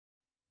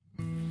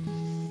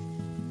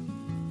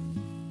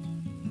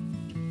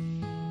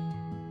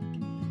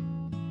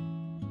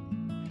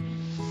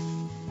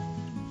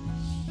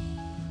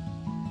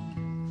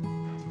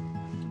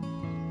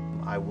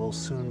I will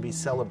soon be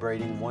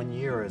celebrating 1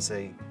 year as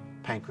a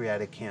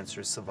pancreatic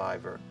cancer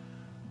survivor.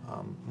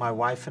 My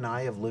wife and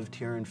I have lived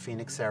here in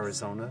Phoenix,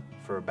 Arizona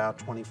for about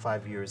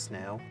 25 years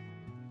now.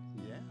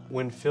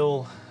 When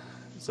Phil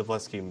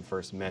Zeblisky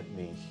first met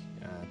me,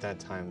 at that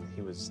time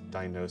he was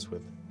diagnosed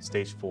with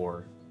stage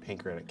 4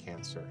 pancreatic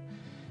cancer.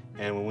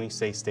 And when we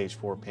say stage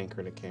 4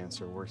 pancreatic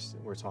cancer,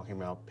 we're talking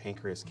about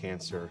pancreas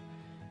cancer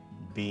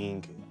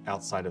being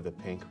outside of the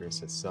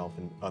pancreas itself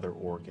and other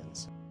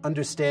organs.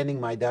 Understanding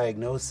my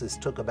diagnosis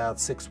took about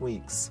 6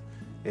 weeks.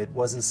 It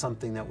wasn't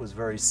something that was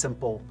very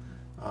simple,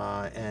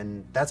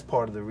 and that's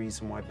part of the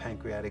reason why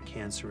pancreatic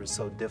cancer is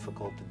so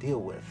difficult to deal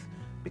with,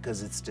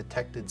 because it's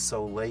detected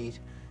so late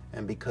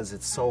and because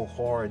it's so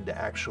hard to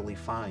actually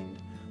find.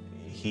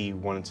 He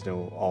wanted to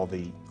know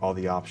all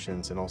the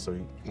options, and also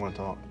he wanted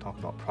to talk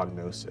about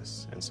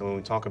prognosis. And so when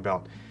we talk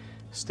about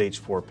stage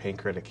 4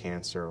 pancreatic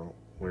cancer,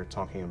 we're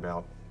talking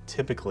about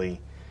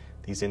typically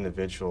these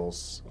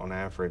individuals on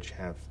average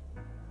have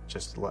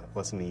just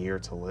less than a year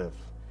to live,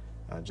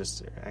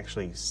 just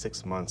actually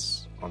 6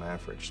 months on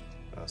average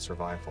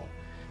survival.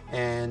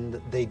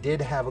 And they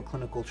did have a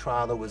clinical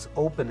trial that was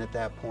open at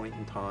that point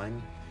in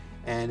time,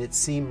 and it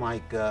seemed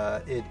like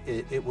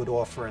it would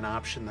offer an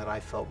option that I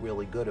felt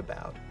really good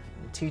about.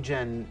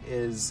 TGen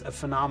is a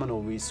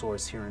phenomenal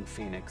resource here in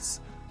Phoenix,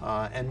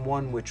 and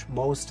one which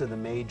most of the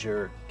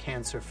major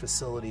cancer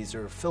facilities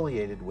are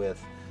affiliated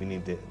with. We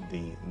need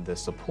the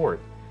support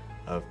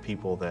of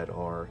people that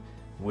are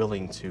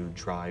willing to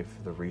drive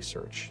the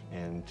research,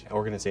 and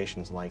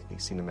organizations like the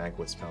Seena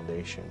Magowitz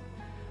Foundation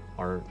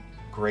are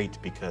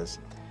great, because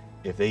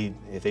if they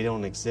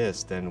don't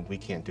exist, then we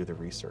can't do the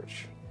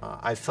research.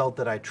 I felt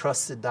that I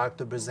trusted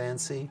Dr.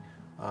 Brzancy.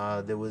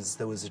 There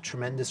was a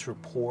tremendous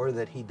rapport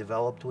that he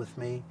developed with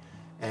me,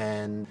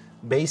 and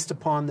based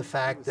upon the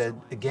fact that,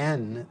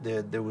 again,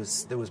 there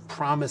was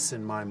promise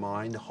in my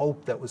mind,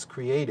 hope that was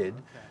created.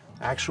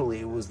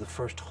 Actually, it was the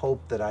first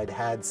hope that I'd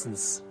had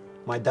since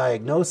my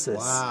diagnosis.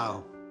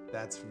 Wow,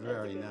 that's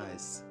very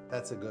nice.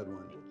 That's a good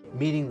one.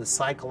 Meeting the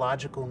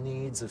psychological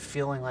needs of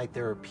feeling like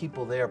there are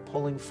people there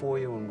pulling for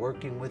you and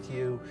working with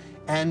you,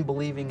 and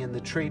believing in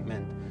the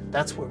treatment,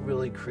 that's what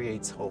really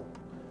creates hope.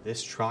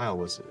 This trial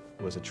was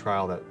a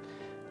trial that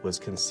was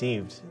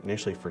conceived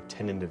initially for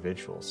 10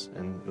 individuals,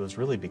 and it was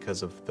really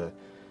because of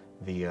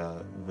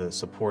the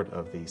support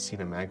of the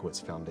Seena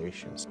Magowitz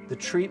Foundation. The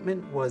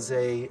treatment was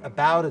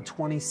about a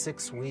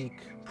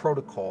 26-week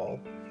protocol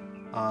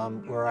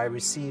where I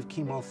received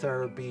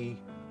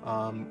chemotherapy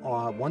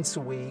once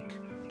a week,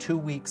 2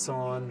 weeks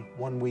on,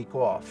 1 week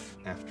off.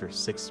 After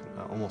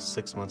almost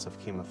 6 months of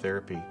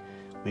chemotherapy,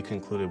 we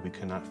concluded we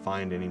could not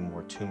find any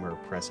more tumor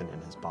present in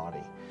his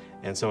body.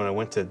 And so when I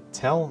went to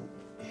tell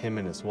him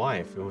and his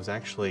wife, it was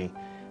actually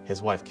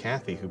his wife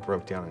Kathy who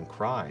broke down and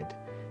cried,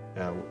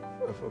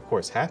 of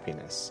course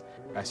happiness.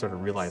 I started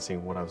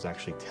realizing what I was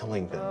actually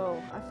telling them.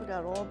 Oh, I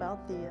forgot all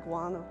about the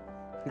guano.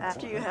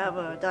 After you have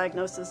a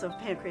diagnosis of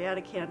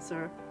pancreatic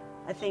cancer,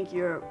 I think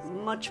you're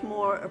much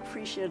more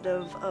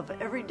appreciative of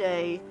every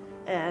day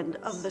and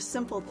of the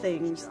simple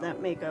things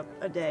that make up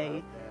a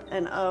day,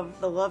 and of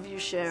the love you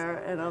share,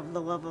 and of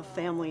the love of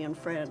family and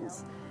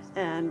friends.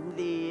 And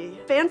the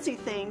fancy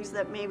things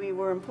that maybe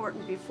were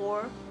important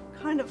before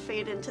kind of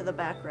fade into the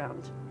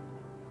background.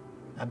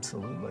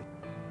 Absolutely.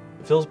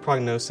 Phil's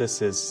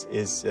prognosis is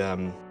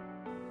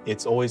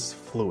it's always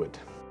fluid.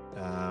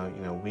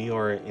 We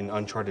are in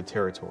uncharted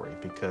territory,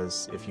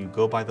 because if you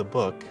go by the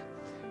book,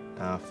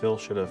 Phil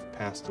should have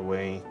passed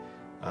away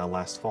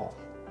last fall.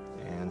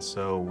 And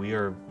so we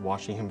are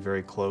watching him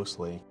very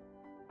closely.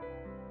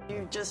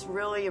 You just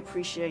really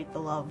appreciate the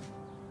love,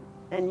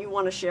 and you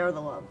want to share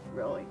the love,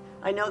 really.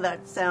 I know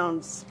that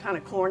sounds kind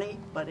of corny,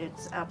 but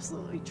it's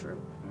absolutely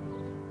true.